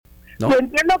¿no? Yo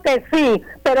entiendo que sí,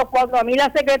 pero cuando a mí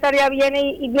la secretaria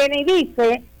viene y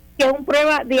dice que es un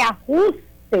prueba de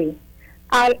ajuste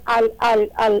a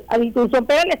la institución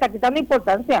penal, le está quitando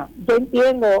importancia. Yo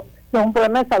entiendo que es un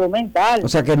problema de salud mental. O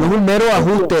sea, que no es un mero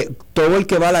ajuste, todo el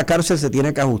que va a la cárcel se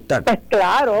tiene que ajustar. Pues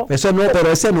claro. Eso no,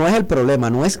 pero ese no es el problema,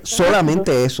 no es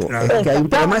solamente eso, es que hay un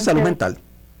problema de salud mental.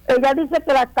 Ella dice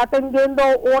que la está atendiendo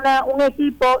un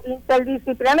equipo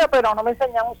interdisciplinario, pero no me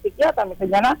enseñan un psiquiatra, me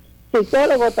enseñan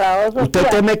psicólogo, trabajo social. ¿Usted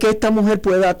teme que esta mujer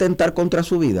pueda atentar contra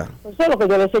su vida? Eso es lo que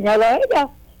yo le señalo a ella,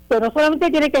 que no solamente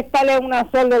tiene que estar en una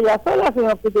celda ella sola,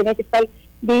 sino que tiene que estar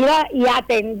viva y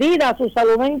atendida a su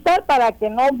salud mental para que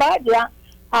no vaya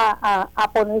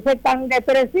a ponerse tan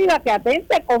depresiva que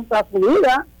atente contra su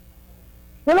vida.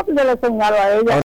 Eso es lo que yo le señalo a ella.